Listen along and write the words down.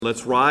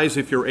Let's rise,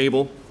 if you're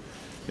able,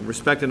 in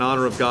respect and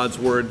honor of God's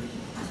word,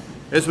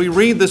 as we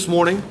read this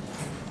morning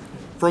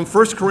from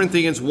 1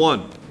 Corinthians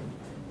 1.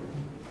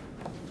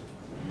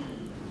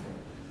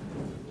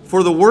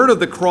 For the word of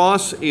the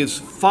cross is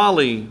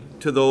folly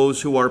to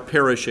those who are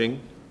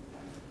perishing,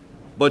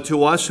 but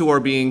to us who are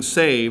being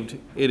saved,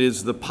 it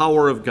is the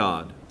power of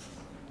God.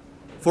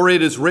 For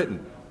it is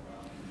written,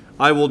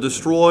 I will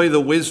destroy the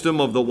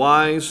wisdom of the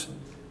wise,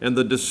 and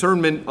the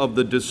discernment of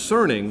the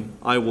discerning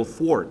I will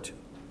thwart.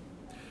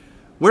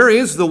 Where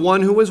is the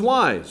one who is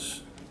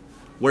wise?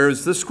 Where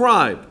is the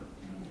scribe?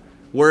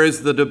 Where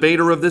is the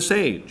debater of this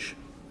age?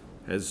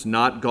 Has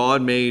not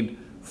God made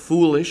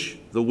foolish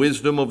the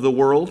wisdom of the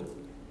world?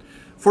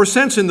 For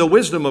since in the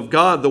wisdom of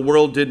God the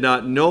world did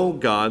not know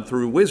God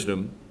through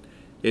wisdom,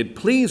 it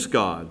pleased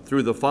God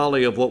through the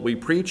folly of what we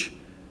preach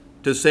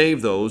to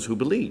save those who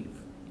believe.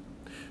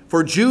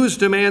 For Jews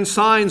demand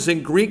signs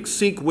and Greeks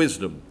seek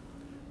wisdom,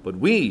 but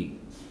we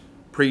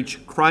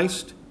preach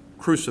Christ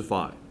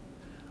crucified,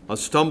 a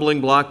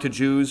stumbling block to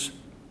Jews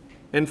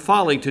and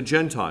folly to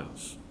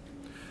Gentiles.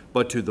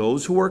 But to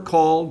those who are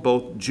called,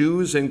 both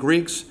Jews and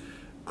Greeks,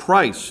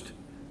 Christ,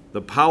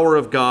 the power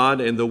of God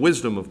and the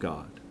wisdom of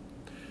God.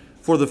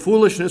 For the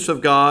foolishness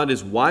of God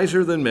is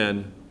wiser than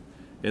men,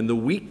 and the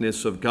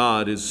weakness of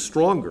God is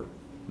stronger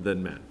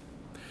than men.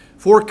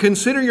 For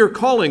consider your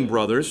calling,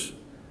 brothers.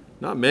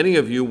 Not many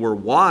of you were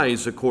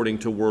wise according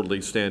to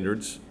worldly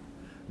standards.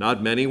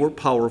 Not many were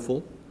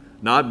powerful.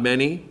 Not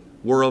many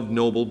were of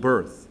noble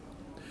birth.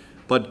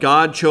 But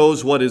God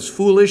chose what is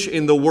foolish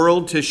in the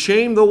world to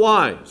shame the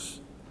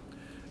wise.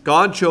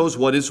 God chose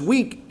what is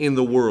weak in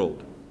the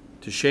world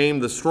to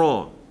shame the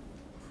strong.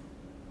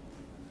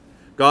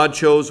 God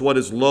chose what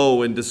is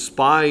low and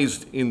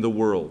despised in the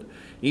world,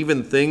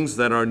 even things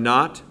that are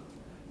not,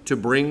 to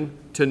bring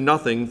to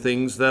nothing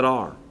things that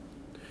are,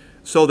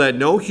 so that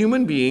no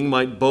human being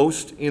might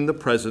boast in the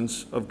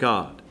presence of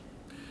God.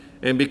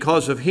 And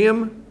because of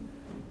him,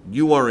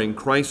 you are in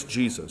Christ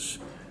Jesus,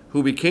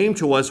 who became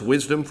to us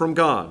wisdom from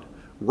God,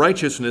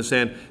 righteousness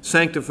and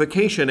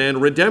sanctification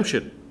and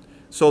redemption,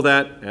 so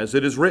that, as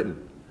it is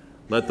written,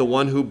 let the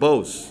one who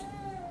boasts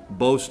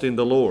boast in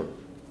the Lord.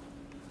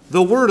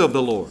 The word of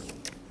the Lord.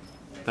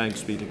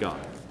 Thanks be to God.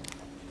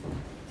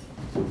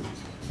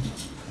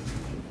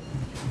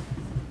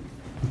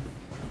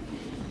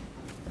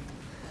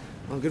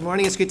 Well, good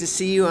morning. It's good to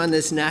see you on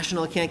this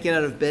National Can't Get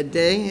Out of Bed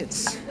Day.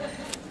 It's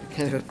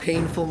kind of a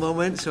painful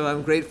moment, so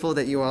I'm grateful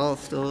that you all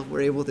still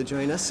were able to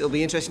join us. It'll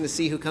be interesting to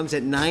see who comes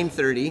at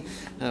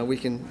 9:30. We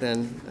can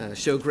then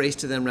show grace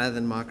to them rather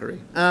than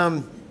mockery.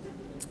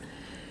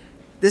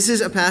 This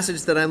is a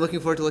passage that I'm looking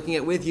forward to looking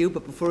at with you,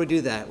 but before we do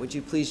that, would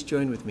you please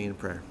join with me in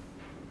prayer?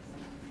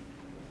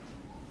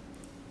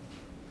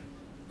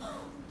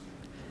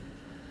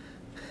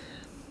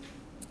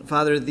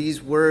 Father,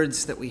 these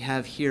words that we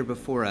have here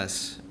before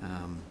us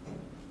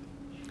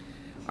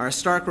are a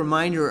stark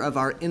reminder of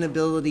our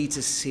inability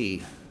to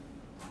see.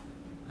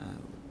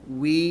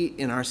 We,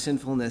 in our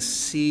sinfulness,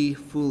 see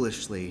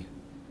foolishly.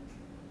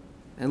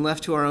 And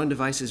left to our own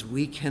devices,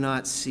 we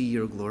cannot see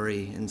your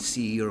glory and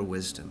see your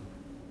wisdom.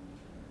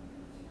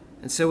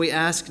 And so we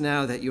ask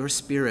now that your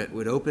Spirit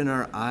would open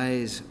our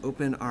eyes,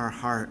 open our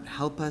heart,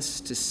 help us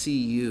to see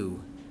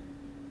you.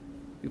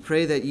 We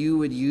pray that you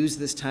would use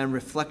this time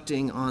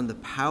reflecting on the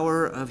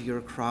power of your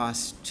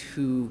cross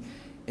to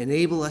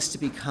enable us to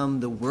become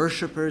the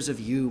worshipers of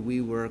you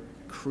we were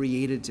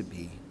created to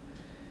be.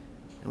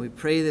 And we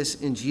pray this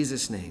in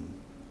Jesus' name.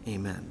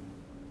 Amen.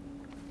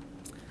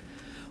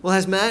 Well,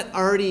 as Matt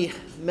already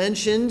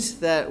mentioned,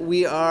 that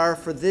we are,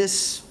 for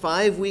this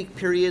 5-week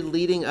period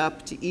leading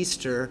up to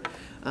Easter,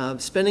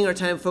 spending our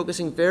time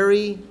focusing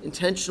very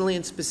intentionally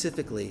and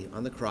specifically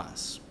on the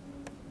cross.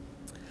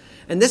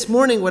 And this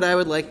morning, what I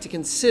would like to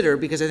consider,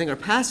 because I think our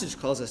passage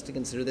calls us to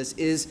consider this,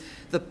 is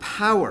the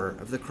power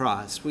of the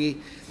cross.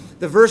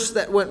 The verse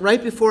that went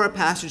right before our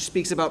passage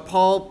speaks about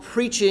Paul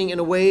preaching in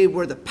a way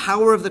where the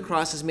power of the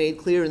cross is made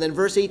clear. And then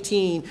verse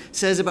 18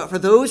 says about, for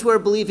those who are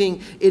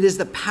believing, it is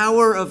the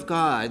power of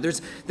God.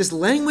 There's this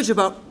language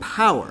about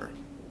power.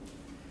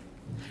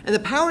 And the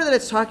power that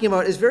it's talking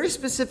about is very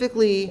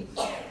specifically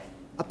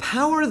a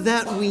power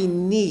that we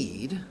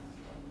need,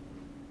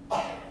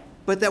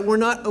 but that we're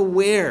not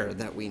aware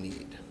that we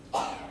need.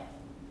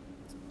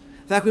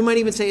 In fact, we might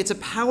even say it's a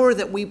power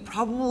that we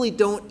probably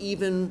don't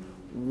even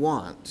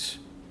want.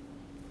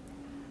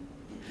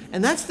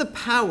 And that's the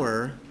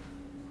power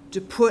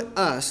to put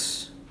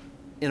us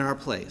in our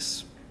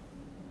place.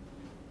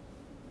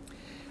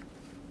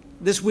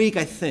 This week,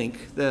 I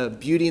think, the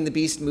Beauty and the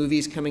Beast movie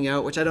is coming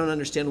out, which I don't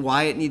understand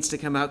why it needs to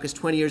come out, because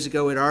 20 years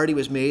ago it already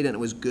was made and it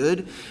was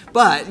good.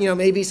 But,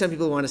 maybe some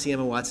people want to see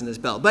Emma Watson as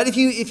Belle. But if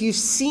you've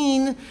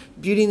seen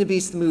Beauty and the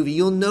Beast, the movie,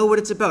 you'll know what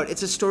it's about.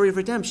 It's a story of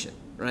redemption,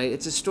 right?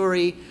 It's a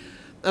story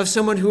of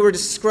someone who were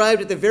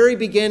described at the very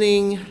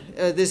beginning,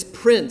 this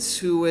prince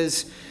who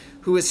is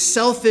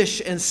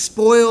selfish and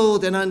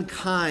spoiled and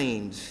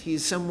unkind.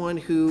 He's someone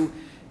who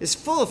is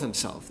full of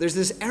himself. There's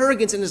this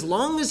arrogance, and as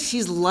long as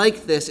he's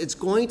like this, it's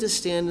going to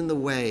stand in the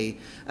way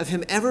of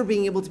him ever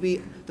being able to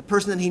be the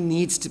person that he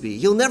needs to be.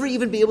 He'll never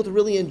even be able to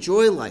really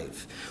enjoy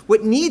life.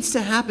 What needs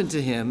to happen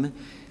to him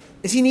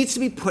is he needs to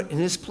be put in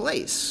his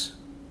place.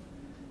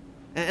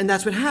 And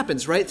that's what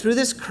happens, right? Through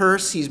this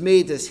curse, he's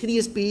made this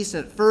hideous beast,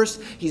 and at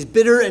first he's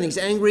bitter and he's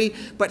angry,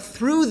 but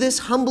through this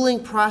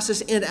humbling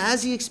process, and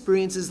as he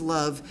experiences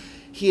love,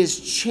 he is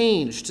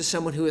changed to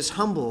someone who is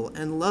humble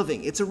and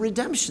loving. It's a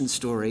redemption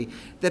story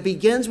that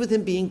begins with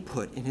him being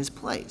put in his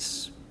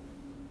place.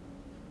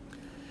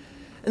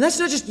 And that's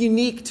not just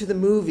unique to the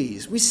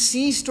movies. We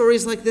see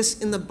stories like this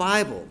in the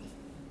Bible.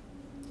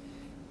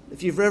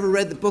 If you've ever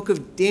read the book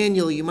of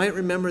Daniel, you might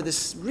remember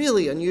this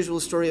really unusual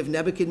story of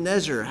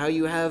Nebuchadnezzar, how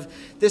you have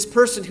this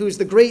person who's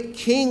the great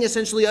king,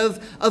 essentially, of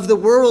the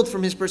world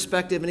from his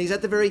perspective, and he's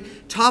at the very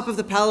top of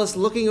the palace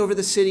looking over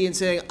the city and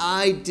saying,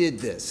 I did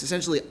this.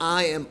 Essentially,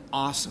 I am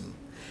awesome.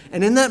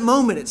 And in that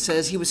moment, it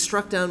says he was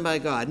struck down by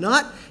God,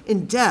 not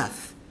in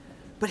death,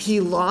 but he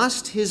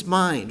lost his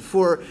mind.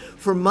 For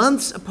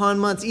months upon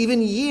months,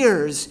 even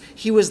years,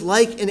 he was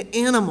like an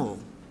animal.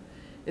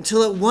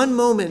 Until at one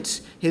moment,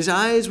 his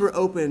eyes were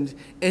opened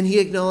and he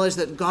acknowledged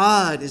that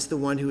God is the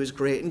one who is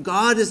great and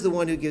God is the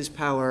one who gives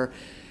power.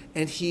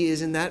 And he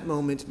is in that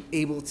moment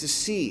able to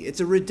see.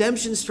 It's a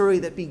redemption story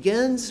that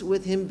begins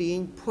with him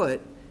being put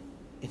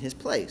in his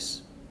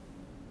place.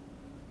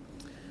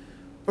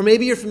 Or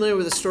maybe you're familiar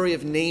with the story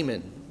of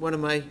Naaman, one of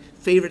my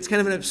favorites,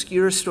 kind of an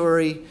obscure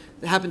story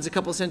that happens a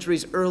couple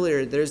centuries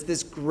earlier. There's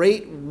this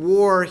great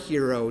war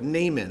hero,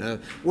 Naaman, a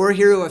war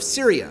hero of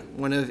Syria,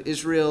 one of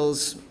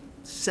Israel's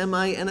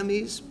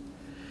semi-enemies.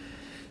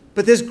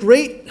 But this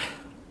great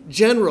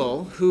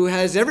general, who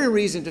has every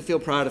reason to feel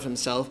proud of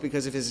himself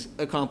because of his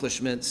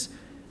accomplishments,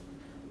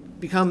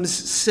 becomes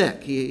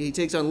sick. He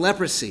takes on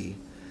leprosy.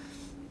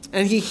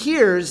 And he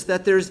hears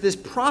that there's this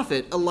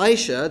prophet,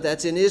 Elisha,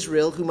 that's in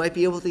Israel who might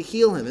be able to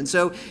heal him. And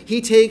so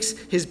he takes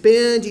his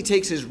band, he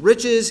takes his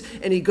riches,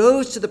 and he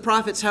goes to the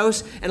prophet's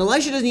house. And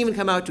Elisha doesn't even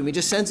come out to him. He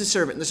just sends a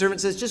servant. And the servant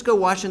says, just go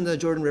wash in the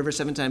Jordan River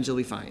 7 times, you'll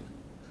be fine.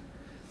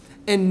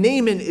 And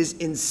Naaman is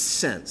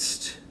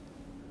incensed.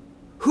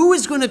 Who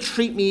is going to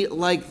treat me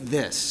like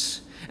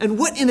this? And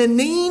what an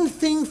inane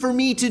thing for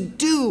me to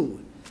do.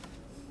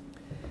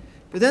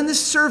 But then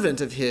this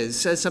servant of his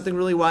says something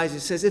really wise. He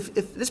says,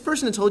 if this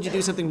person had told you to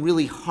do something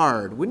really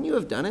hard, wouldn't you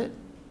have done it?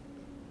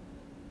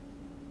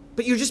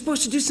 But you're just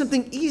supposed to do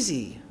something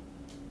easy.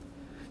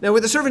 Now,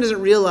 what the servant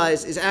doesn't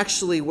realize is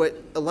actually what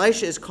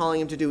Elisha is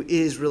calling him to do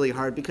is really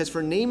hard, because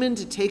for Naaman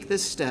to take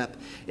this step,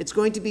 it's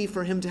going to be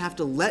for him to have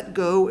to let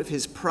go of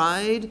his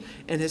pride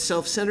and his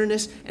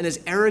self-centeredness and his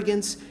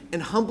arrogance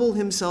and humble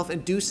himself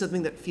and do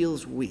something that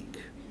feels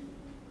weak.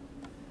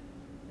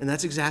 And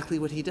that's exactly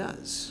what he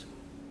does.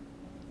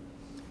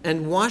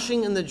 And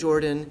washing in the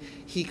Jordan,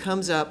 he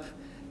comes up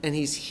and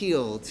he's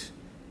healed.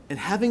 And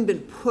having been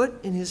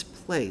put in his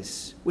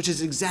place, which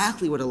is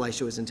exactly what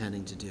Elisha was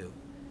intending to do,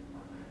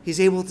 he's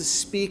able to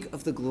speak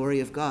of the glory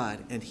of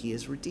God, and he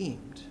is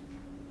redeemed.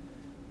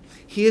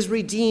 He is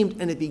redeemed,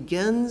 and it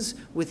begins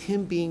with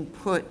him being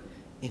put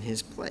in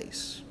his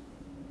place.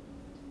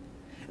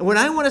 And what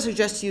I want to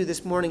suggest to you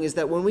this morning is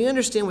that when we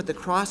understand what the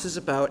cross is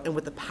about and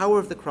what the power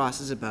of the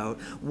cross is about,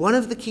 one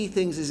of the key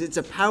things is it's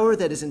a power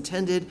that is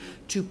intended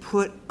to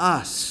put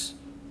us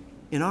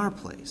in our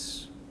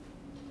place.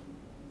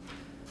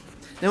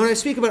 Now, when I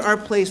speak about our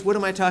place, what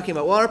am I talking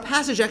about? Well, our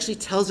passage actually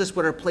tells us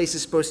what our place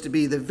is supposed to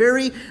be. The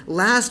very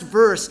last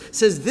verse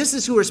says this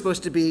is who we're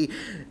supposed to be.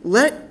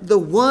 Let the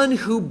one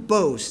who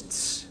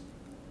boasts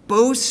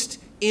boast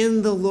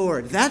in the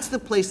Lord. That's the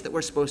place that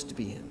we're supposed to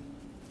be in.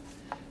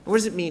 What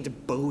does it mean to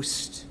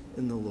boast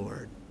in the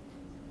Lord?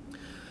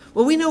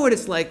 Well, we know what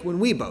it's like when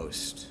we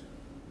boast.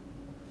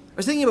 I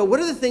was thinking about what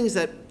are the things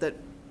that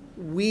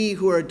we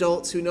who are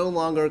adults who no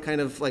longer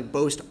kind of like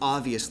boast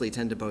obviously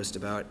tend to boast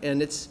about.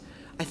 And it's,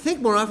 I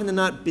think more often than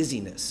not,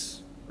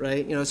 busyness,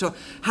 right? So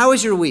how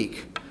was your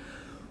week?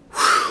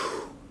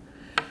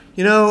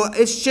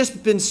 It's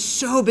just been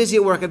so busy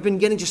at work. I've been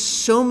getting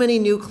just so many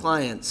new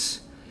clients.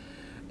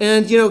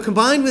 And,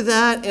 combined with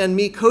that and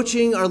me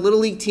coaching our Little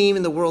League team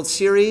in the World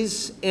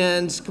Series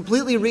and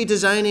completely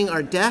redesigning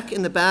our deck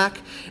in the back,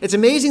 it's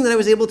amazing that I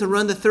was able to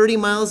run the 30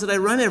 miles that I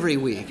run every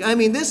week. I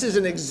mean, this is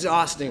an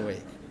exhausting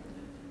week.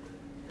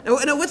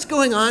 Now, what's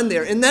going on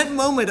there? In that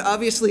moment,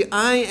 obviously,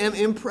 I am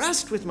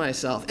impressed with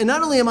myself. And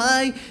not only am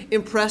I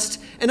impressed,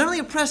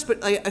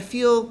 but I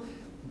feel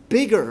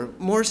bigger,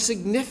 more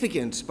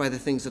significant by the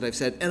things that I've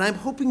said. And I'm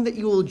hoping that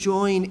you will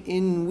join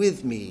in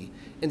with me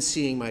in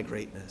seeing my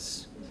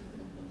greatness.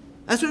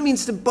 That's what it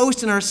means to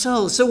boast in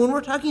ourselves. So when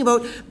we're talking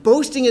about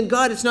boasting in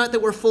God, it's not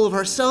that we're full of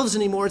ourselves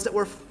anymore. It's that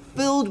we're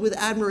filled with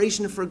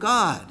admiration for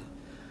God.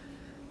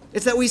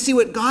 It's that we see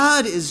what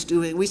God is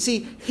doing. We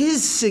see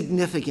his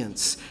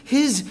significance,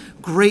 his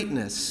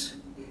greatness.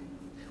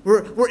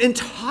 We're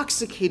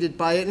intoxicated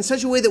by it in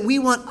such a way that we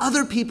want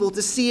other people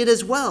to see it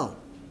as well.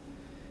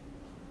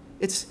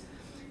 It's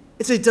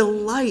a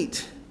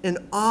delight and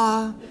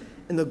awe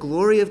in the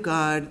glory of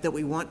God that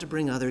we want to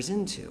bring others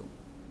into.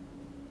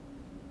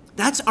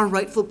 That's our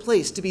rightful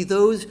place, to be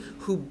those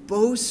who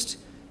boast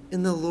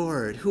in the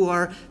Lord, who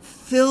are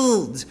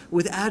filled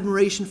with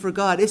admiration for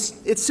God.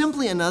 It's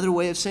simply another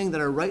way of saying that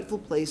our rightful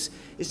place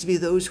is to be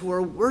those who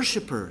are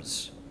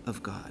worshipers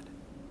of God.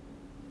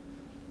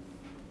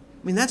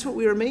 I mean, that's what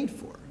we were made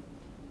for.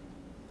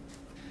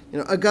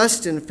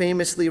 Augustine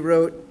famously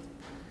wrote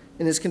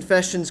in his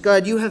Confessions,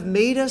 God, you have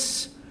made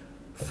us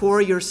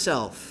for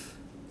yourself,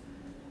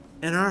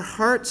 and our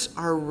hearts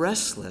are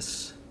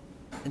restless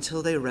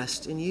until they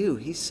rest in you.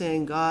 He's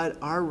saying, God,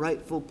 our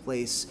rightful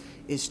place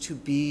is to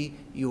be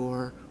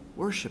your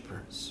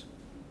worshipers.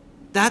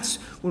 That's,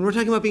 when we're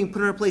talking about being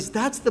put in our place,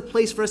 that's the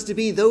place for us to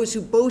be, those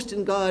who boast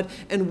in God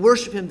and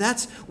worship him.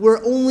 That's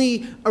where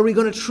only are we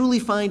going to truly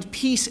find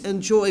peace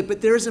and joy.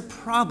 But there's a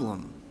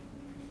problem.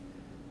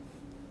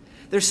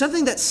 There's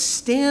something that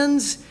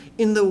stands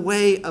in the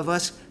way of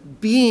us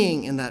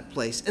being in that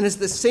place. And it's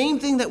the same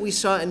thing that we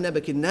saw in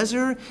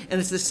Nebuchadnezzar, and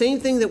it's the same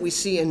thing that we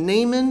see in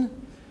Naaman.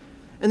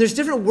 And there's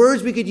different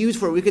words we could use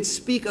for it. We could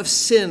speak of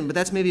sin, but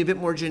that's maybe a bit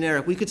more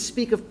generic. We could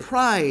speak of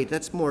pride.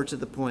 That's more to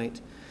the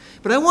point.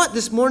 But I want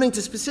this morning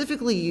to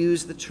specifically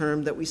use the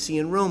term that we see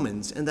in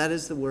Romans, and that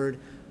is the word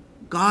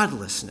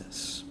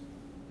godlessness.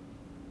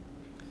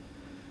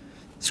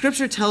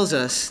 Scripture tells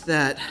us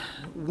that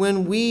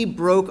when we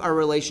broke our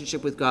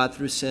relationship with God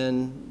through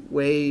sin,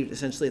 way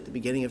essentially at the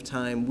beginning of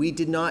time, we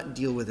did not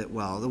deal with it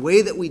well. The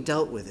way that we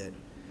dealt with it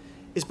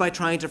is by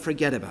trying to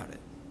forget about it.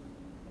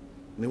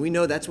 I mean, we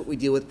know that's what we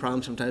deal with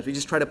problems sometimes. We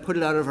just try to put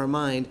it out of our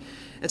mind.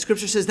 And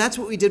Scripture says that's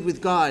what we did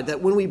with God,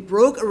 that when we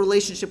broke a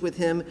relationship with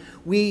him,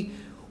 we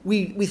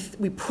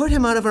put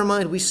him out of our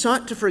mind. We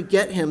sought to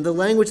forget him. The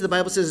language of the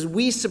Bible says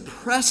we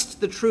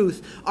suppressed the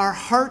truth. Our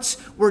hearts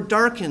were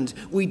darkened.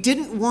 We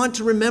didn't want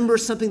to remember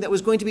something that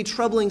was going to be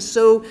troubling,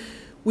 so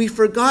we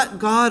forgot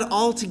God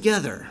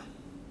altogether.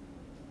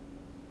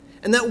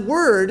 And that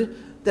word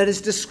that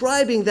is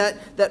describing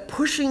that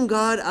pushing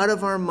God out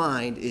of our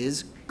mind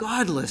is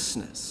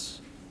godlessness.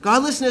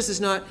 Godlessness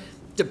is not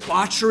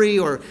debauchery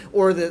or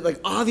the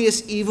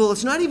obvious evil.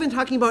 It's not even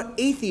talking about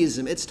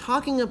atheism. It's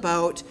talking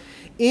about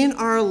in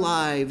our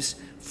lives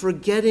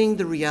forgetting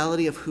the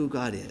reality of who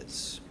God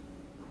is.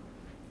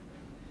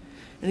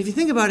 And if you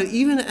think about it,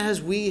 even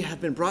as we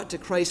have been brought to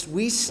Christ,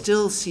 we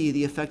still see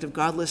the effect of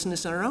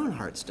godlessness in our own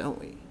hearts, don't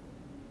we?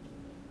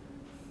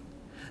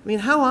 I mean,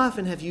 how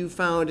often have you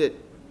found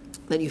it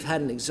that you've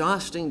had an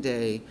exhausting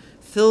day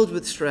filled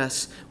with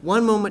stress,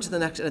 one moment to the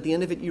next, and at the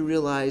end of it you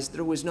realize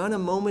there was not a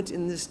moment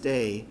in this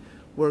day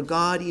where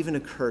God even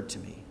occurred to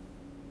me,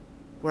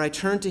 where I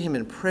turned to him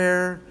in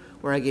prayer,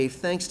 where I gave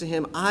thanks to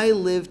him. I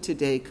live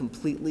today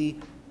completely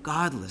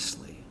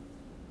godlessly.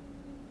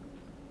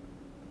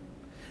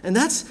 And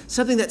that's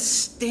something that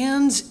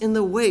stands in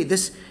the way,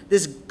 this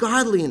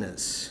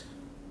godlessness,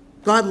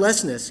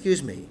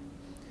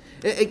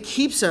 It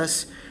keeps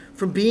us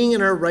from being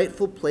in our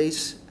rightful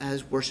place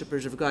as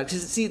worshipers of God.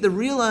 Because see, the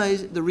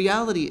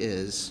reality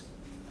is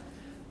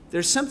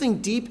there's something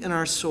deep in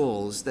our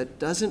souls that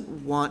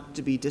doesn't want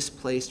to be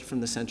displaced from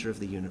the center of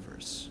the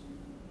universe,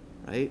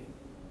 right?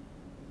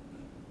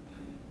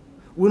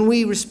 When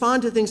we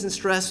respond to things in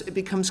stress, it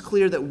becomes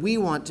clear that we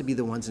want to be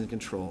the ones in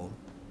control.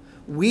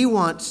 We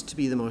want to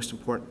be the most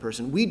important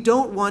person. We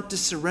don't want to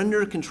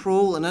surrender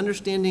control and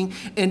understanding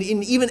and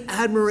even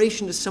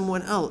admiration to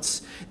someone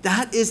else.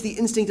 That is the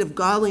instinct of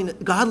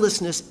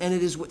godlessness, and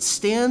it is what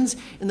stands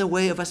in the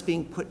way of us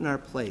being put in our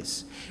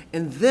place.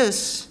 And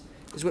this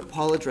is what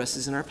Paul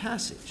addresses in our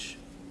passage.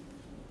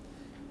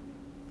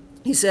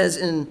 He says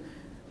in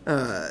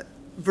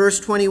verse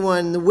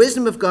 21, the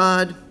wisdom of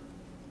God,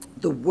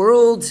 the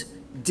world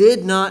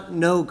did not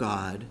know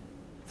God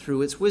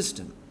through its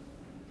wisdom.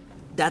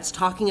 That's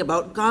talking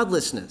about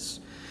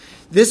godlessness.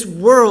 This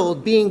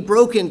world being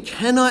broken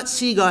cannot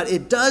see God.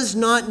 It does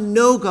not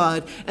know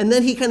God. And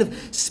then he kind of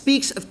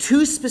speaks of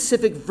two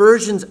specific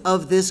versions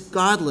of this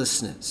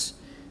godlessness.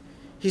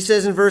 He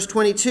says in verse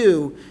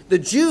 22, the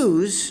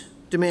Jews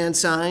demand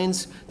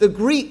signs, the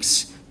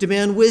Greeks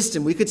demand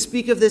wisdom. We could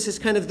speak of this as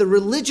kind of the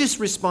religious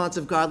response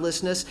of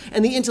godlessness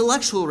and the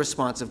intellectual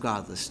response of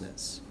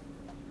godlessness.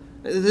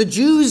 The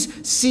Jews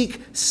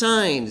seek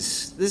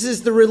signs. This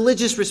is the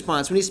religious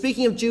response. When he's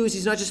speaking of Jews,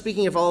 he's not just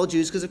speaking of all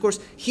Jews, because of course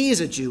he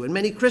is a Jew and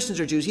many Christians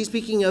are Jews. He's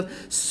speaking of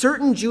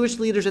certain Jewish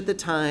leaders at the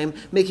time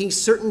making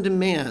certain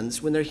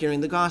demands when they're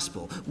hearing the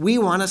gospel. We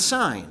want a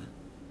sign.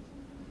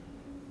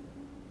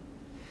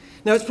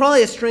 Now, it's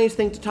probably a strange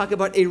thing to talk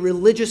about a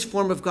religious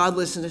form of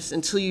godlessness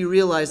until you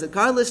realize that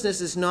godlessness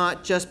is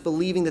not just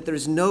believing that there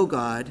is no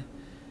God.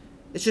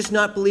 It's just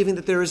not believing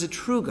that there is a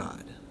true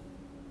God.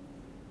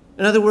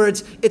 In other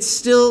words, it's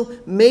still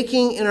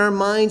making in our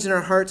minds and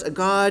our hearts a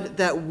God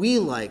that we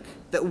like,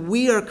 that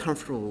we are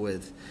comfortable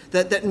with,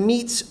 that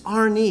meets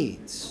our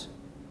needs.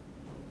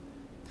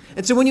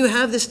 And so when you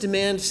have this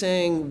demand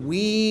saying,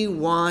 we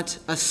want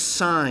a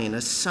sign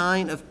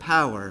of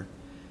power,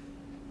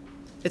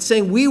 it's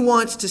saying we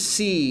want to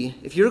see,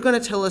 if you're going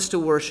to tell us to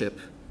worship,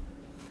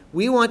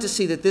 we want to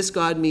see that this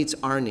God meets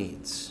our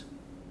needs,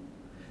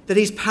 that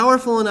he's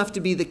powerful enough to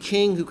be the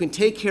king who can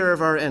take care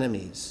of our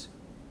enemies,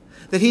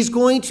 that he's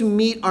going to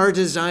meet our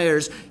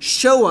desires,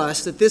 show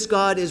us that this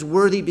God is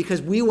worthy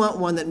because we want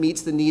one that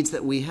meets the needs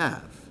that we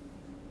have.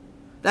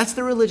 That's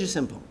the religious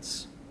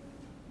impulse.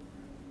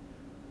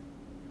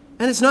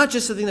 And it's not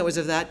just something that was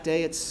of that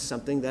day, it's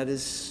something that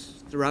is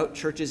throughout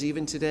churches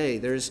even today.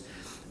 There's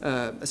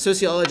a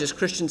sociologist,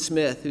 Christian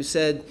Smith, who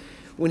said,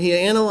 when he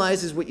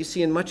analyzes what you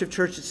see in much of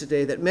churches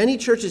today, that many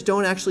churches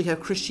don't actually have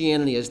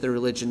Christianity as their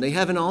religion. They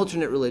have an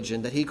alternate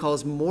religion that he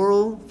calls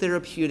moral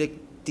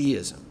therapeutic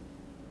deism.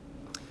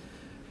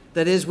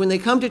 That is, when they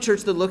come to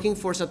church, they're looking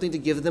for something to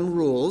give them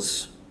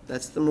rules.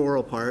 That's the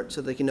moral part,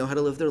 so they can know how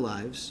to live their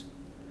lives.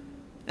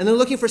 And they're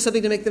looking for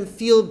something to make them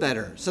feel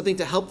better, something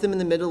to help them in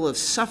the middle of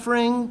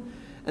suffering,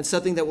 and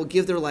something that will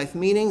give their life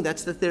meaning.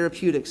 That's the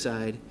therapeutic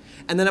side.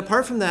 And then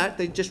apart from that,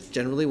 they just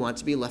generally want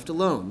to be left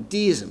alone.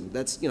 Deism,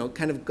 that's,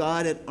 kind of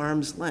God at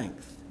arm's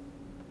length.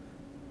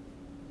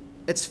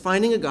 It's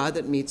finding a God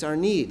that meets our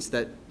needs,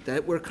 that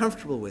we're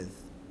comfortable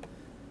with.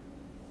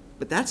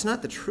 But that's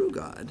not the true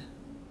God.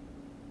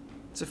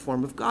 It's a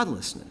form of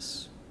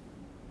godlessness.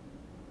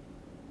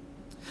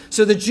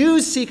 So the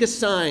Jews seek a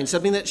sign,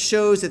 something that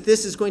shows that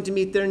this is going to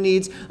meet their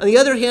needs. On the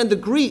other hand, the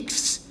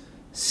Greeks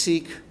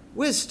seek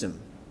wisdom.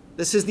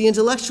 This is the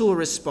intellectual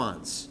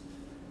response.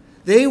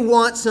 They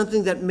want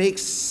something that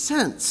makes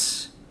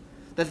sense,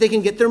 that they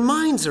can get their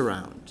minds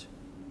around.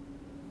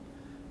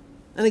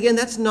 And again,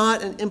 that's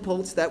not an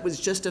impulse that was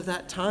just of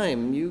that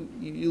time.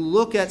 You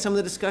look at some of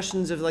the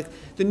discussions of like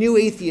the new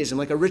atheism,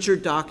 like a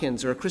Richard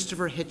Dawkins or a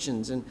Christopher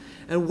Hitchens,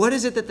 and what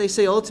is it that they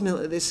say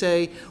ultimately? They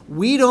say,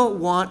 we don't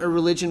want a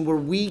religion where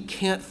we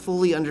can't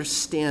fully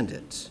understand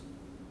it,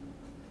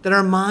 that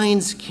our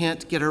minds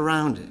can't get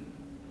around it.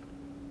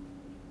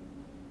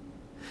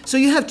 So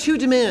you have two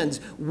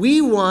demands.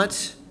 We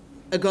want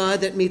a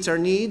God that meets our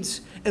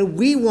needs, and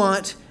we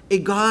want a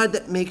God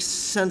that makes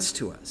sense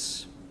to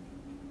us.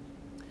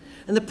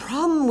 And the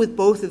problem with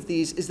both of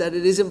these is that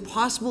it is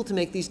impossible to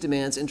make these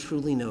demands and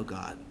truly know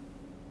God.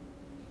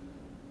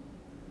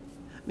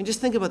 I mean,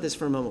 just think about this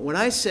for a moment. When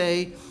I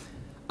say,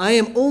 I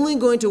am only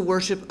going to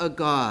worship a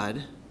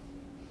God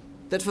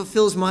that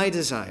fulfills my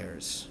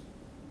desires,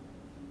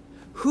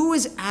 who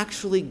is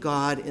actually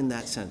God in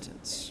that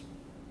sentence?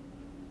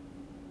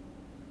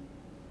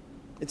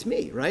 It's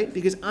me, right?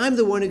 Because I'm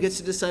the one who gets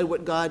to decide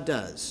what God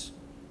does.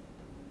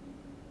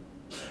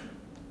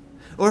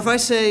 Or if I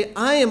say,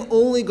 I am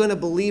only going to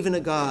believe in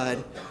a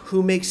God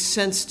who makes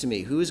sense to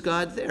me, who is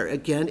God there?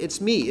 Again, it's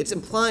me. It's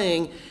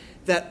implying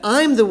that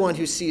I'm the one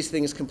who sees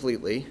things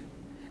completely,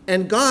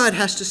 and God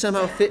has to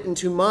somehow fit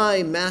into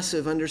my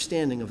massive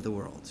understanding of the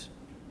world.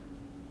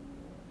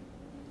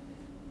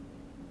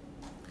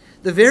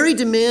 The very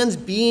demands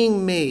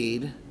being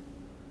made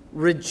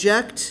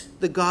reject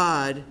the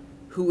God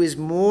who is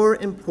more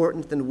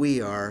important than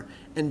we are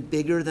and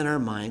bigger than our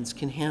minds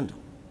can handle.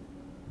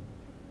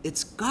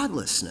 It's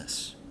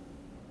godlessness.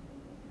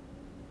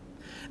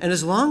 And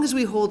as long as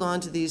we hold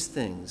on to these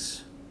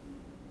things,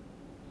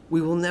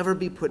 we will never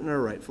be put in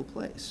our rightful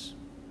place.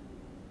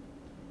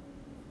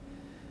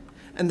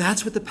 And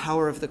that's what the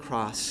power of the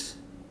cross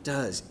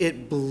does.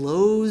 It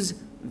blows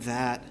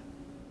that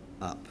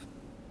up.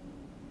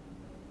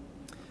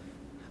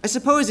 I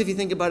suppose if you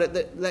think about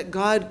it, that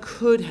God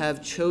could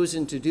have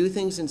chosen to do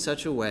things in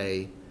such a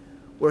way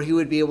where he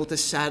would be able to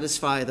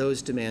satisfy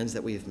those demands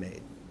that we've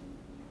made.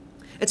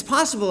 It's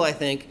possible, I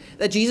think,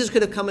 that Jesus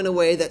could have come in a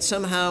way that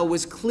somehow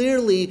was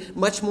clearly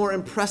much more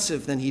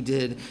impressive than he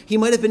did. He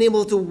might have been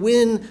able to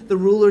win the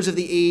rulers of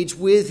the age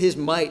with his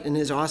might and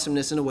his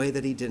awesomeness in a way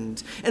that he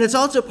didn't. And it's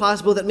also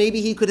possible that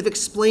maybe he could have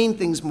explained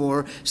things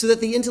more so that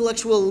the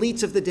intellectual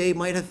elites of the day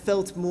might have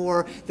felt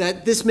more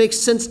that this makes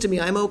sense to me,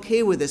 I'm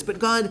okay with this. But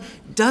God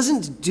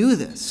doesn't do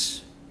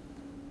this.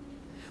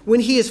 When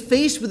he is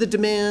faced with the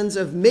demands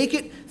of make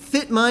it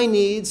fit my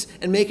needs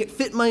and make it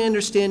fit my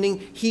understanding,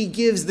 he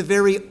gives the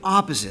very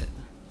opposite.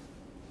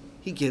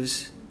 He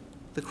gives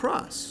the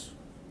cross.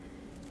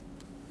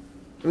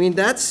 I mean,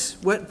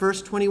 that's what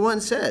verse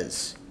 21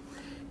 says.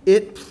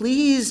 It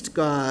pleased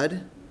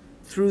God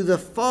through the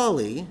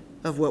folly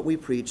of what we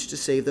preach to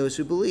save those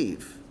who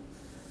believe.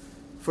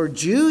 For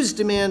Jews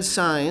demand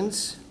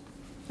signs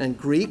and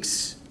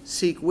Greeks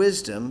seek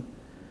wisdom,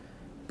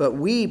 but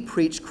we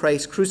preach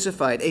Christ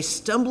crucified, a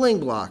stumbling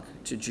block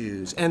to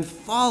Jews and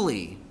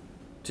folly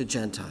to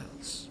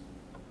Gentiles.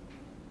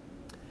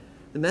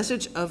 The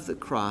message of the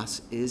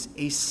cross is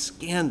a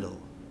scandal,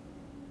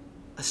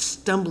 a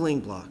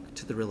stumbling block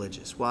to the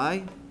religious.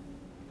 Why?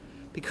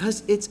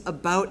 Because it's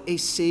about a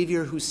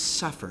Savior who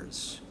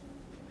suffers.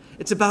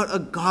 It's about a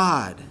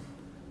God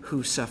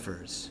who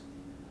suffers.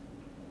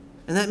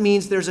 And that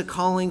means there's a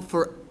calling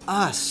for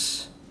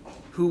us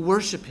who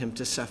worship him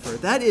to suffer.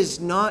 That is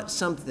not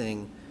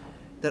something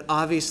that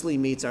obviously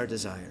meets our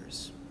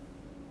desires.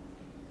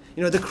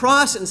 You know, the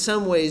cross in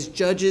some ways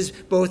judges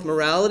both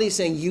morality,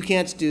 saying you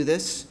can't do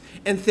this,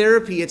 and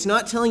therapy. It's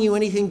not telling you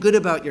anything good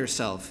about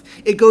yourself.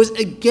 It goes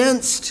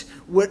against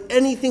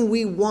anything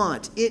we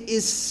want. It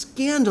is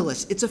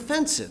scandalous. It's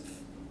offensive.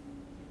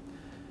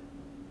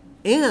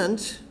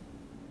 And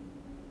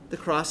the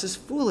cross is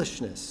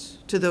foolishness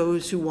to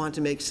those who want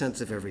to make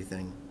sense of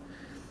everything.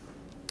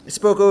 I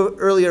spoke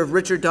earlier of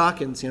Richard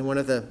Dawkins, one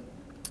of the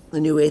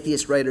new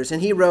atheist writers,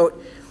 and he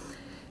wrote,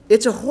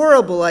 "It's a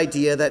horrible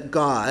idea that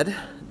God,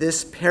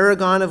 this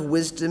paragon of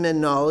wisdom and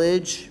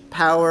knowledge,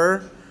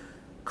 power,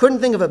 couldn't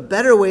think of a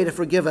better way to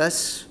forgive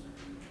us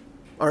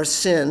our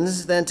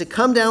sins than to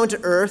come down to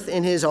earth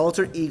in his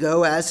alter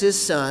ego as his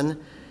son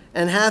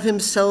and have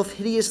himself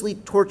hideously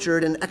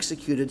tortured and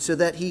executed so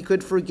that he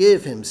could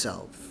forgive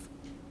himself."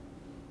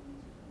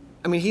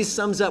 I mean, he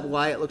sums up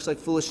why it looks like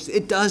foolishness.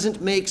 It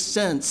doesn't make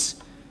sense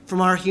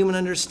from our human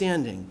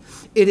understanding.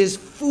 It is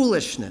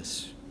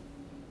foolishness.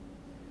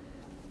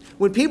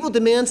 When people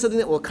demand something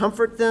that will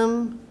comfort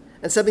them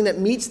and something that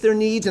meets their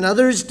needs, and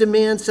others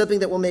demand something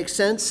that will make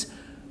sense,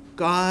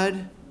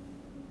 God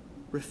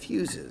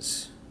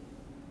refuses.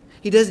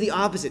 He does the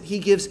opposite. He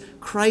gives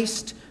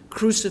Christ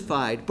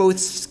crucified, both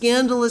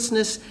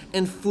scandalousness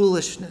and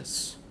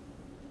foolishness.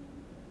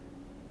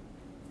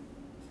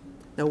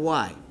 Now,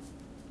 why?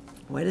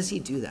 Why does he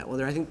do that? Well,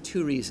 there are, I think,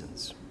 two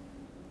reasons.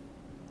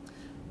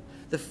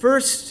 The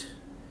first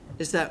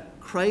is that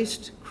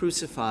Christ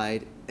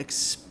crucified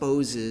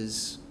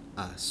exposes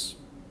us.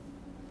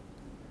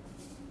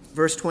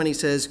 Verse 20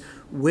 says,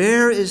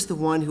 "Where is the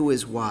one who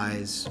is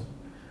wise?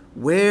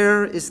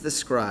 Where is the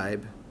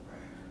scribe?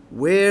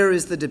 Where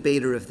is the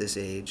debater of this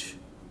age?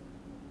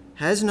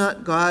 Has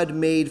not God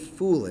made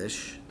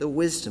foolish the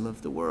wisdom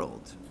of the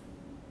world?"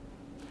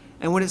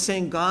 And when it's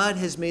saying God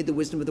has made the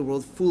wisdom of the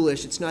world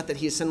foolish, it's not that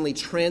he has suddenly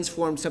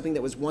transformed something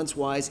that was once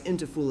wise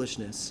into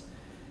foolishness.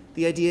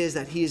 The idea is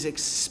that he has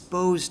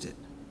exposed it,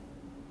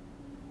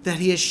 that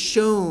he has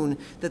shown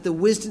that the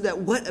wisdom, that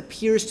what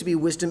appears to be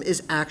wisdom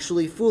is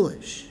actually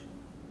foolish.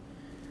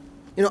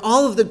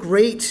 All of the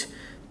great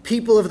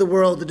people of the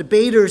world, the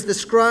debaters, the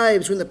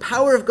scribes, when the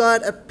power of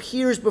God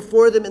appears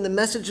before them in the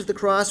message of the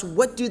cross,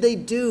 what do?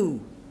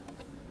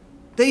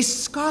 They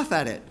scoff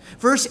at it.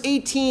 Verse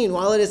 18,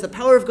 while it is the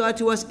power of God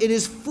to us, it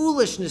is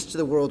foolishness to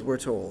the world, we're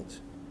told.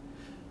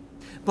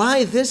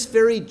 By this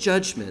very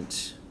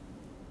judgment,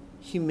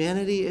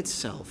 humanity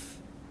itself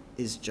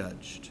is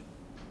judged.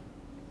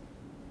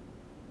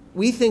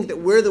 We think that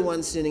we're the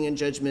ones sitting in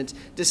judgment,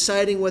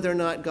 deciding whether or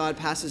not God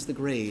passes the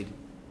grade,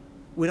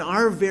 when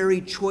our very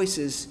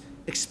choices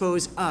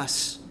expose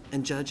us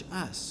and judge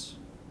us.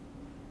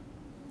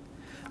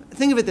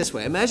 Think of it this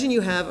way. Imagine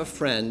you have a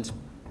friend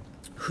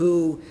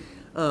who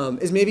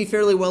is maybe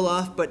fairly well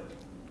off, but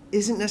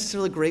isn't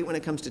necessarily great when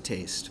it comes to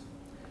taste.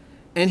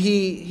 And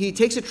he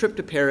takes a trip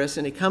to Paris,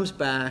 and he comes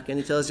back, and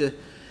he tells you,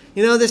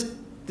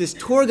 this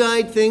tour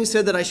guide thing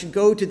said that I should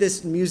go to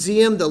this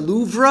museum, the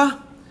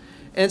Louvre.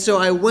 And so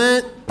I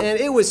went, and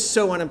it was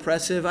so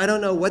unimpressive. I don't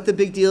know what the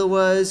big deal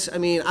was. I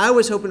mean, I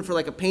was hoping for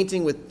like a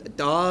painting with a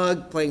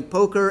dog playing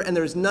poker, and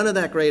there was none of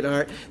that great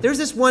art. There's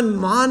this one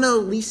Mona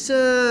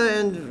Lisa,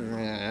 and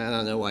I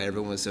don't know why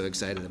everyone was so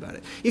excited about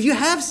it. If you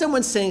have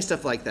someone saying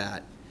stuff like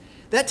that,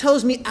 that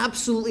tells me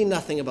absolutely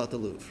nothing about the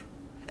Louvre.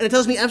 And it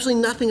tells me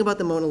absolutely nothing about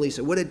the Mona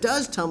Lisa. What it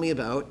does tell me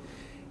about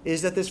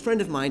is that this friend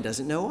of mine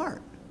doesn't know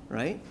art,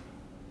 right?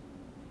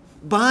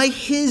 By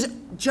his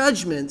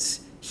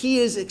judgments, he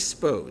is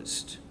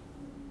exposed.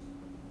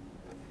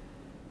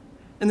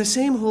 And the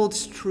same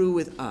holds true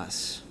with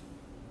us.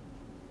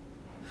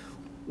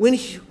 When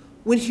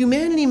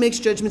humanity makes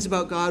judgments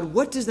about God,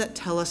 what does that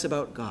tell us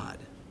about God?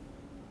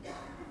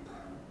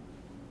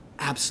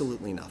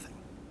 Absolutely nothing.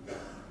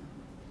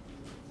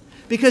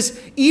 Because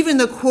even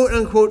the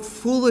quote-unquote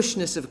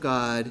foolishness of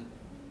God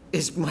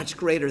is much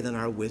greater than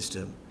our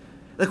wisdom.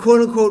 The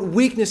quote-unquote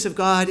weakness of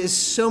God is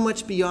so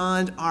much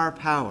beyond our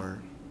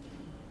power.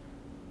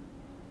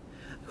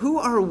 Who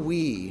are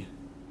we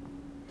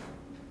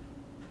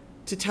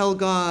to tell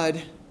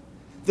God,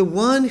 the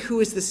one who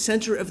is the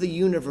center of the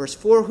universe,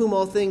 for whom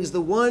all things, the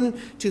one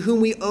to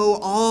whom we owe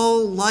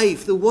all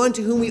life, the one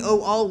to whom we owe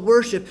all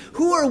worship,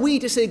 who are we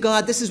to say,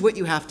 God, this is what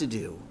you have to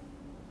do?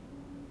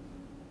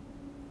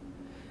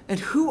 And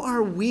who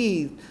are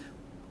we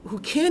who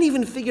can't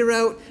even figure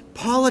out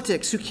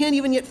politics, who can't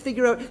even yet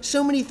figure out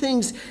so many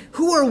things?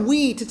 Who are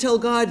we to tell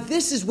God,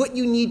 this is what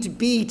you need to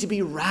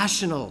be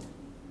rational?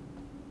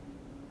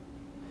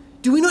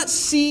 Do we not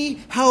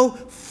see how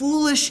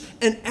foolish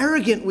and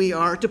arrogant we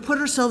are to put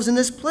ourselves in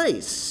this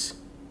place?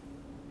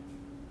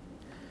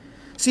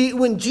 See,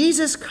 when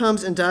Jesus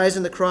comes and dies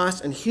on the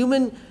cross and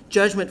human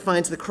judgment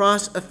finds the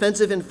cross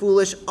offensive and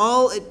foolish,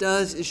 all it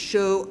does is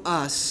show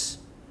us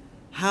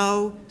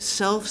how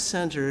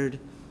self-centered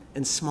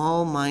and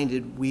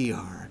small-minded we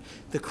are.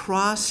 The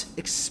cross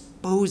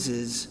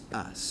exposes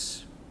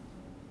us.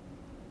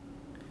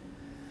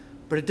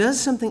 But it does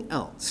something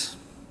else.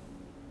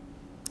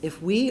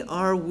 If we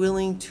are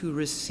willing to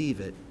receive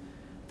it,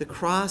 the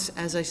cross,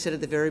 as I said at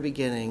the very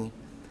beginning,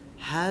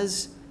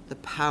 has the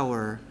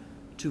power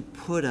to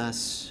put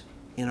us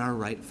in our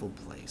rightful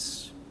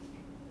place.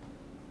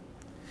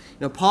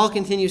 Now, Paul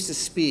continues to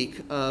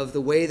speak of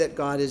the way that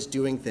God is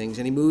doing things,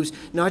 and he moves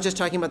not just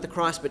talking about the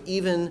cross, but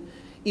even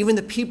even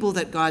the people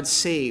that God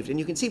saved. And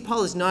you can see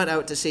Paul is not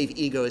out to save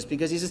egos,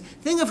 because he says,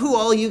 think of who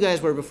all you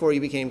guys were before you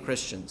became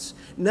Christians.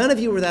 None of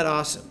you were that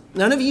awesome.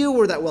 None of you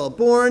were that well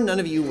born. None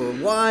of you were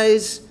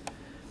wise.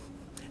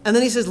 And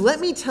then he says, let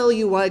me tell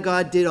you why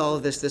God did all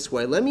of this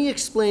way. Let me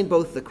explain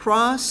both the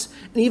cross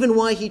and even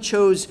why he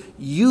chose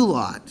you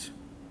lot.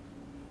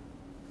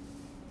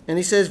 And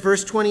he says,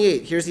 verse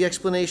 28, here's the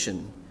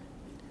explanation.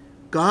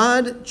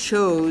 God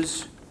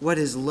chose what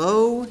is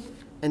low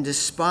and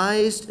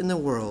despised in the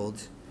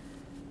world,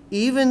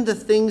 even the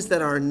things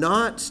that are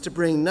not, to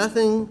bring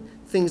nothing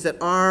things that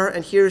are,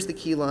 and here's the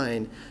key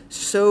line,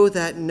 so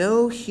that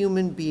no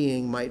human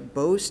being might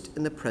boast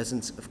in the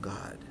presence of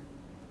God.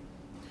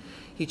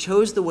 He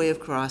chose the way of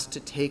cross to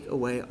take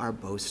away our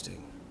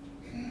boasting.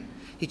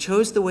 He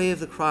chose the way of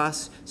the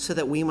cross so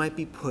that we might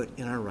be put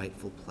in our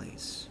rightful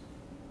place.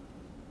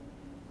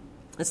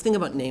 Let's think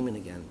about Naaman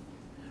again.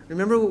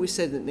 Remember what we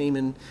said that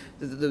Naaman,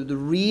 the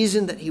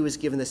reason that he was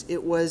given this,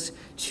 it was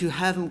to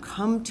have him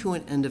come to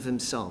an end of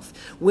himself.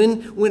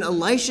 When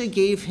Elisha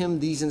gave him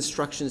these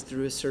instructions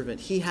through his servant,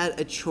 he had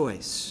a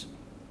choice.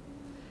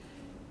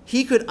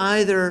 He could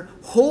either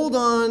hold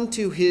on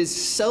to his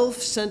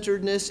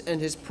self-centeredness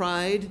and his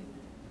pride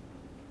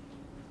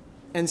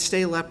and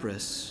stay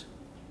leprous,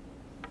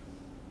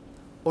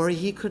 or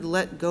he could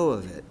let go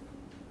of it,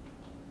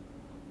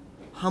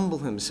 humble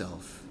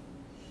himself,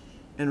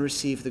 and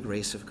receive the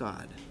grace of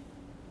God.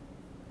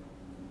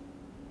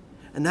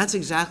 And that's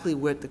exactly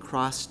what the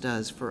cross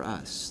does for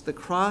us. The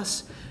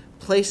cross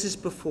places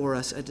before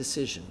us a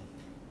decision.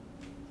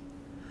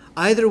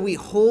 Either we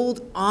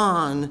hold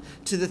on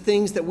to the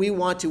things that we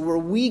want to, where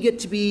we get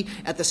to be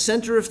at the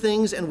center of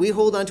things, and we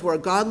hold on to our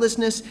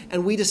godlessness,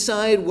 and we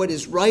decide what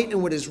is right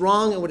and what is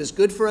wrong and what is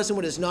good for us and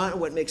what is not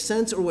and what makes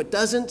sense or what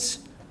doesn't.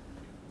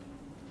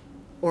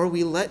 Or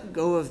we let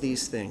go of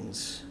these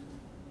things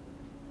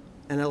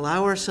and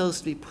allow ourselves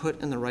to be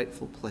put in the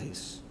rightful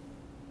place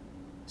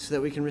so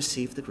that we can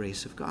receive the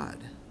grace of God.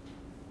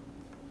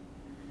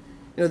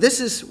 You know, this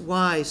is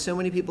why so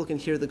many people can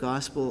hear the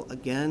gospel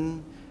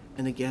again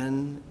and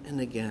again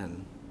and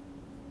again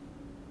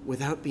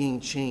without being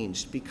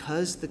changed,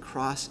 because the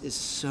cross is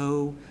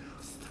so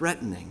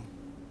threatening.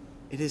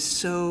 It is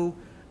so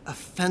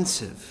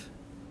offensive.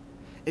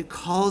 It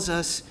calls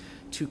us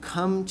to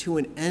come to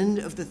an end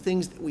of the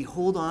things that we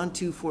hold on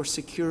to for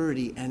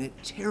security, and it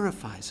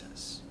terrifies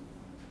us.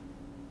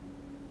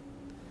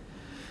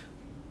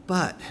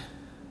 But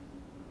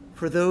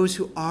for those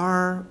who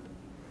are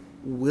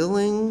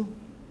willing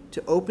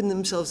to open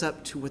themselves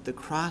up to what the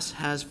cross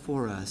has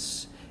for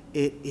us,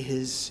 it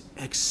is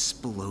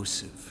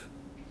explosive.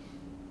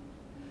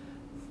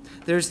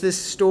 There's this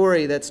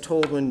story that's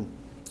told when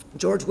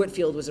George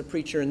Whitefield was a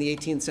preacher in the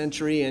 18th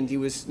century, and he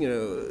was,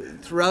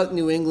 throughout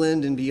New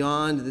England and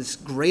beyond, this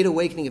great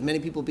awakening of many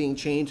people being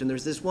changed. And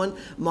there's this one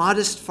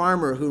modest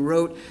farmer who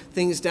wrote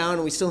things down,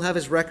 and we still have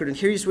his record. And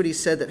here's what he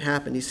said that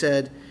happened. He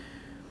said,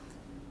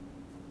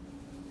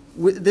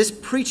 this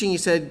preaching, he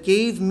said,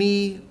 gave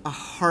me a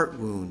heart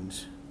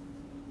wound.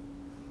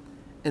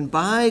 And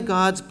by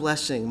God's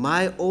blessing,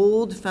 my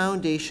old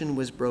foundation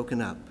was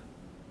broken up,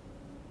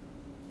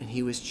 and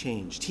he was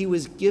changed. He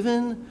was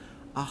given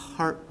a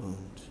heart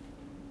wound.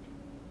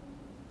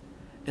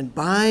 And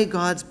by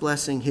God's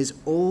blessing, his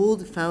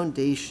old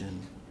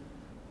foundation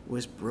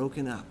was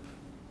broken up.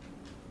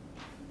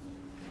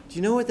 Do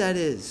you know what that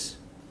is?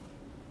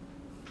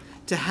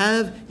 To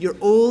have your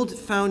old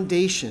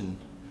foundation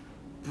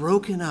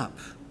broken up.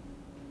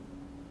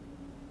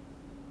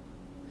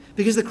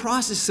 Because the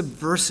cross is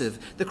subversive.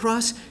 The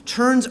cross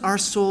turns our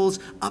souls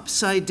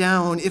upside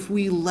down if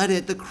we let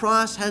it. The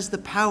cross has the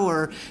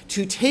power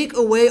to take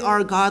away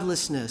our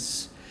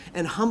godlessness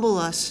and humble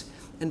us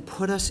and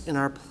put us in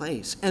our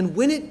place. And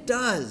when it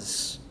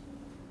does,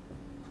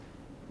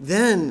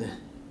 then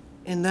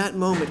in that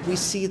moment we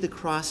see the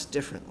cross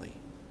differently.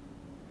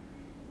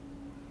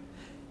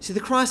 See, the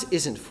cross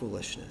isn't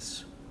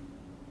foolishness.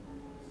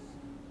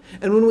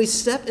 And when we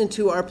step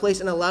into our place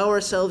and allow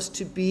ourselves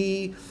to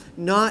be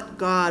not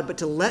God, but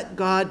to let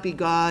God be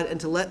God and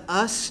to let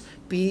us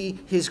be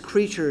his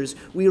creatures,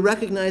 we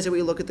recognize that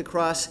we look at the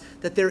cross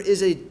that there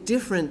is a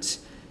different,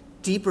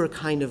 deeper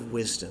kind of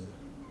wisdom.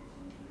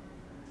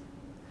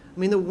 I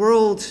mean, the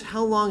world,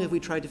 how long have we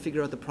tried to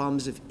figure out the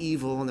problems of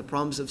evil and the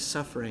problems of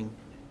suffering?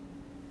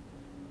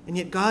 And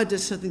yet God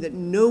does something that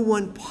no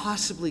one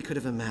possibly could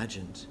have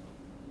imagined.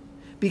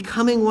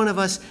 Becoming one of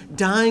us,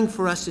 dying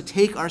for us to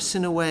take our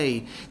sin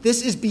away.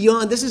 This is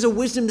beyond, this is a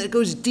wisdom that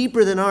goes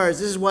deeper than ours.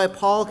 This is why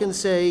Paul can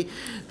say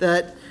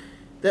that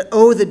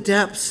oh, the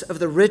depths of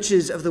the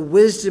riches of the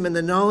wisdom and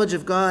the knowledge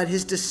of God,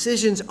 his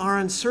decisions are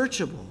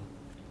unsearchable.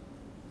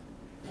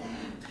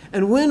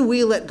 And when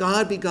we let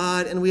God be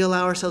God and we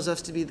allow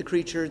ourselves to be the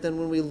creature, then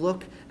when we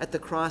look at the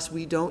cross,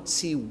 we don't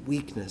see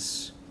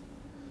weakness.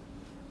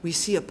 We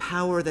see a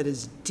power that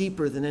is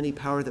deeper than any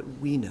power that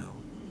we know.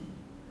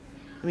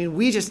 I mean,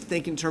 we just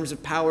think in terms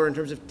of power, in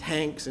terms of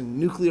tanks and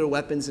nuclear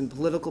weapons and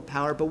political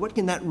power, but what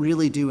can that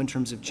really do in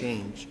terms of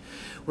change?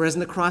 Whereas in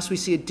the cross, we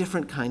see a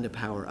different kind of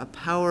power, a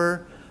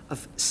power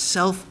of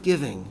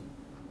self-giving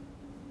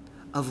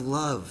of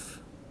love.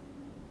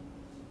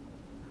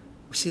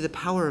 We see the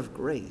power of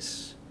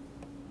grace.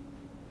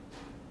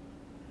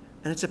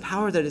 And it's a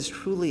power that is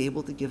truly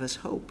able to give us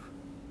hope.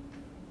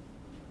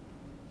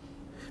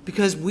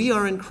 Because we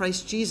are in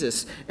Christ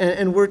Jesus.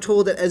 And we're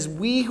told that as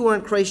we who are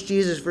in Christ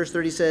Jesus, verse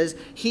 30 says,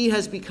 he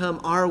has become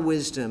our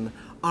wisdom,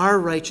 our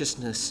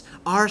righteousness,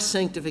 our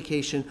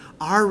sanctification,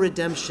 our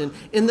redemption.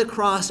 In the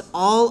cross,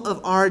 all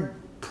of our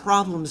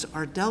problems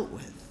are dealt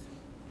with.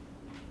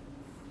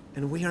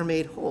 And we are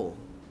made whole.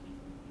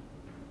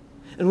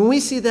 And when we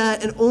see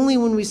that, and only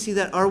when we see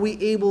that, are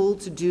we able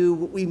to do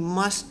what we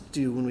must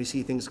do when we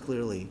see things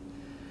clearly.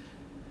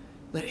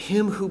 Let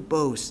him who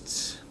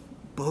boasts,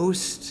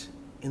 boast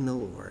in the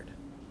Lord.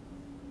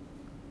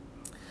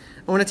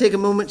 I want to take a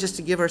moment just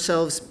to give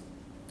ourselves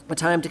a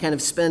time to kind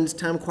of spend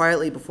time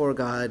quietly before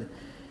God,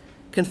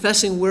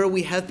 confessing where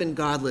we have been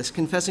godless,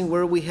 confessing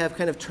where we have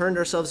kind of turned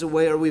ourselves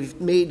away or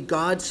we've made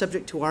God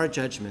subject to our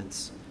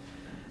judgments.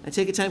 I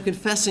take a time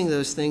confessing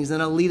those things, then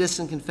I'll lead us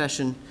in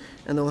confession,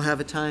 and then we'll have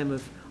a time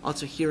of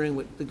also hearing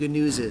what the good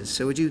news is.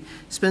 So would you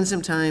spend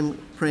some time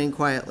praying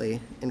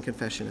quietly in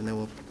confession, and then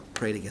we'll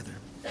pray together.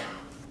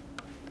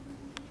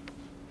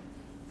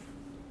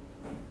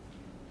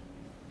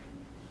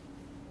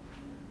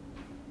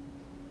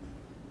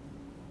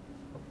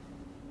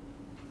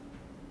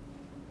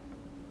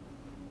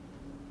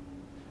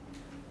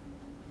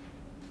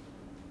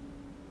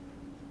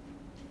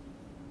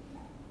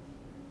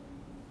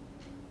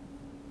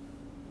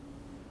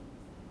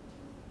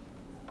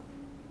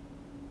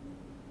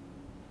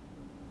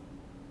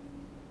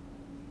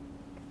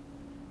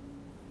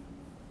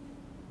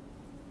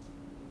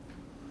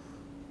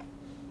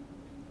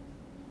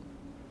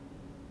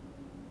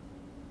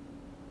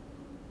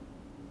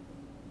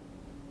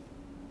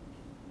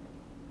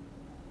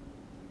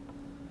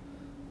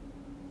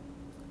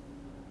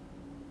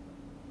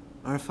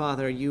 Our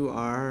Father, you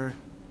are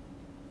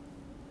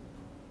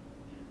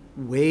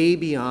way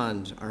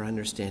beyond our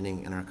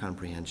understanding and our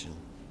comprehension.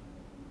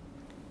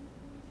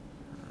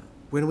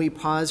 When we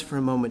pause for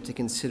a moment to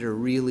consider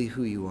really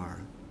who you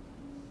are,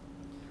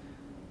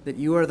 that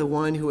you are the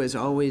one who has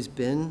always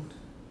been,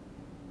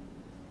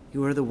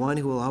 you are the one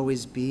who will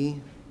always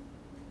be.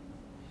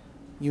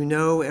 You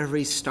know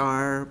every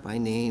star by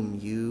name.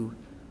 You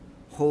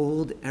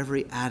hold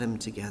every atom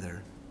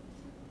together.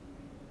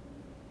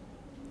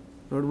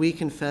 Lord, we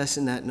confess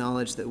in that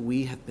knowledge that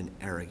we have been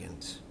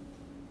arrogant.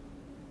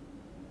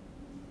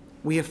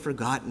 We have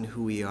forgotten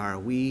who we are.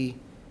 We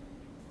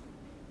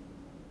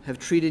have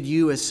treated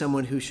you as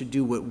someone who should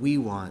do what we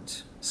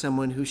want,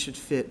 someone who should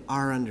fit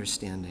our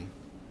understanding.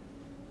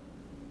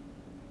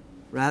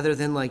 Rather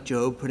than, like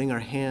Job, putting our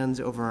hands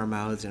over our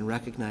mouths and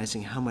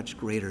recognizing how much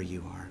greater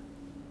you are.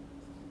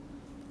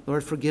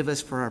 Lord, forgive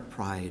us for our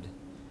pride.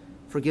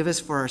 Forgive us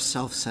for our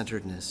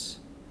self-centeredness.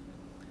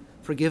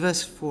 Forgive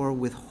us for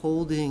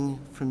withholding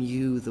from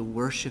you the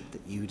worship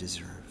that you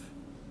deserve.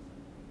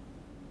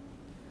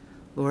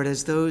 Lord,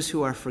 as those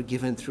who are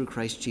forgiven through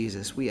Christ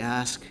Jesus, we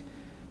ask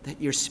that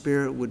your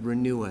Spirit would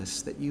renew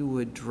us, that you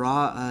would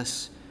draw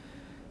us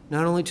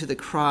not only to the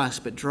cross,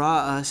 but draw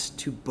us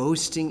to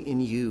boasting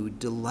in you,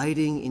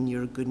 delighting in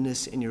your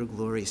goodness and your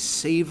glory,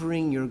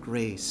 savoring your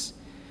grace,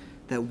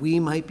 that we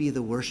might be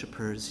the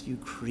worshipers you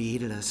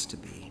created us to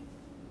be.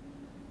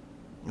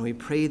 And we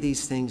pray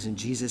these things in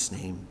Jesus'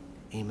 name.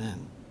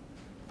 Amen.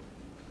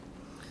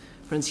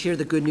 Friends, hear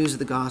the good news of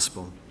the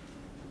gospel.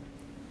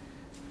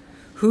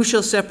 Who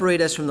shall separate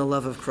us from the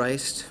love of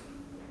Christ?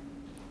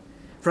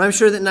 For I'm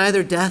sure that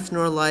neither death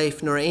nor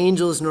life, nor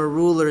angels nor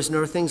rulers,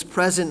 nor things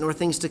present nor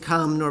things to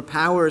come, nor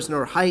powers,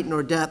 nor height,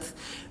 nor depth,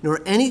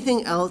 nor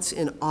anything else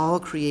in all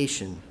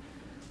creation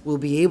will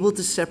be able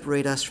to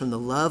separate us from the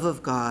love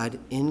of God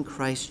in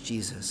Christ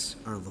Jesus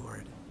our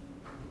Lord.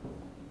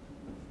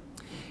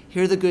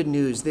 Hear the good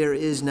news. There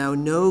is now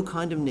no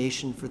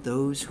condemnation for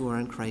those who are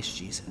in Christ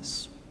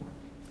Jesus.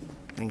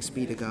 Thanks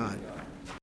be to God.